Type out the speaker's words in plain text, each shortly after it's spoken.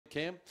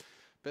Cam.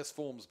 Best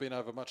form's been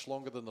over much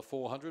longer than the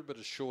 400, but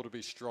is sure to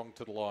be strong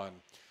to the line.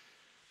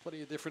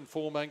 Plenty of different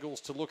form angles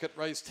to look at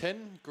race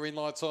 10. Green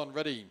lights on,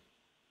 ready.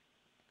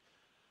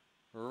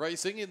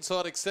 Racing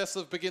inside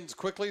Excessive begins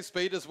quickly.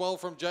 Speed as well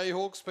from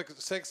Jayhawks.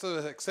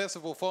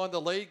 Excessive will find the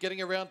lead.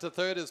 Getting around to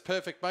third is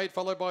Perfect Mate,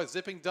 followed by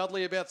Zipping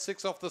Dudley, about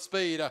 6 off the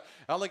speed.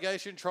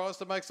 Allegation tries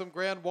to make some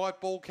ground.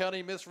 White Ball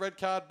County Miss. Red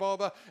Card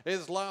Bobber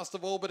is last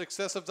of all, but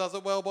Excessive does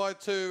it well by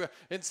 2.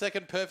 In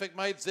second, Perfect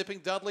Mate. Zipping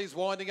Dudley's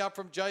winding up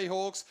from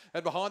Jayhawks,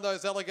 and behind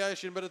those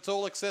Allegation, but it's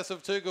all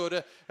Excessive too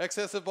good.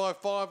 Excessive by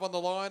 5 on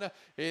the line.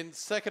 In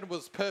second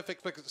was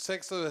Perfect.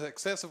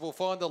 Excessive will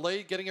find the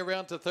lead. Getting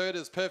around to third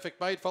is Perfect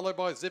Mate, followed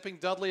by Zipping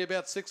Dudley,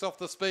 about 6 off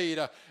the speed.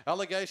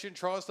 Allegation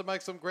tries to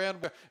make some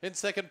ground. In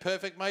second,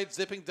 Perfect Mate.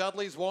 Zipping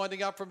Dudley's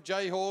winding up from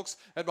Jayhawks,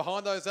 and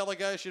behind those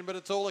Allegation, but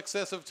it's all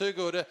Excessive too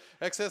good.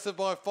 Excessive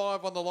by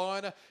 5 on the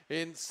line.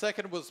 In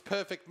second was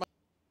Perfect Mate.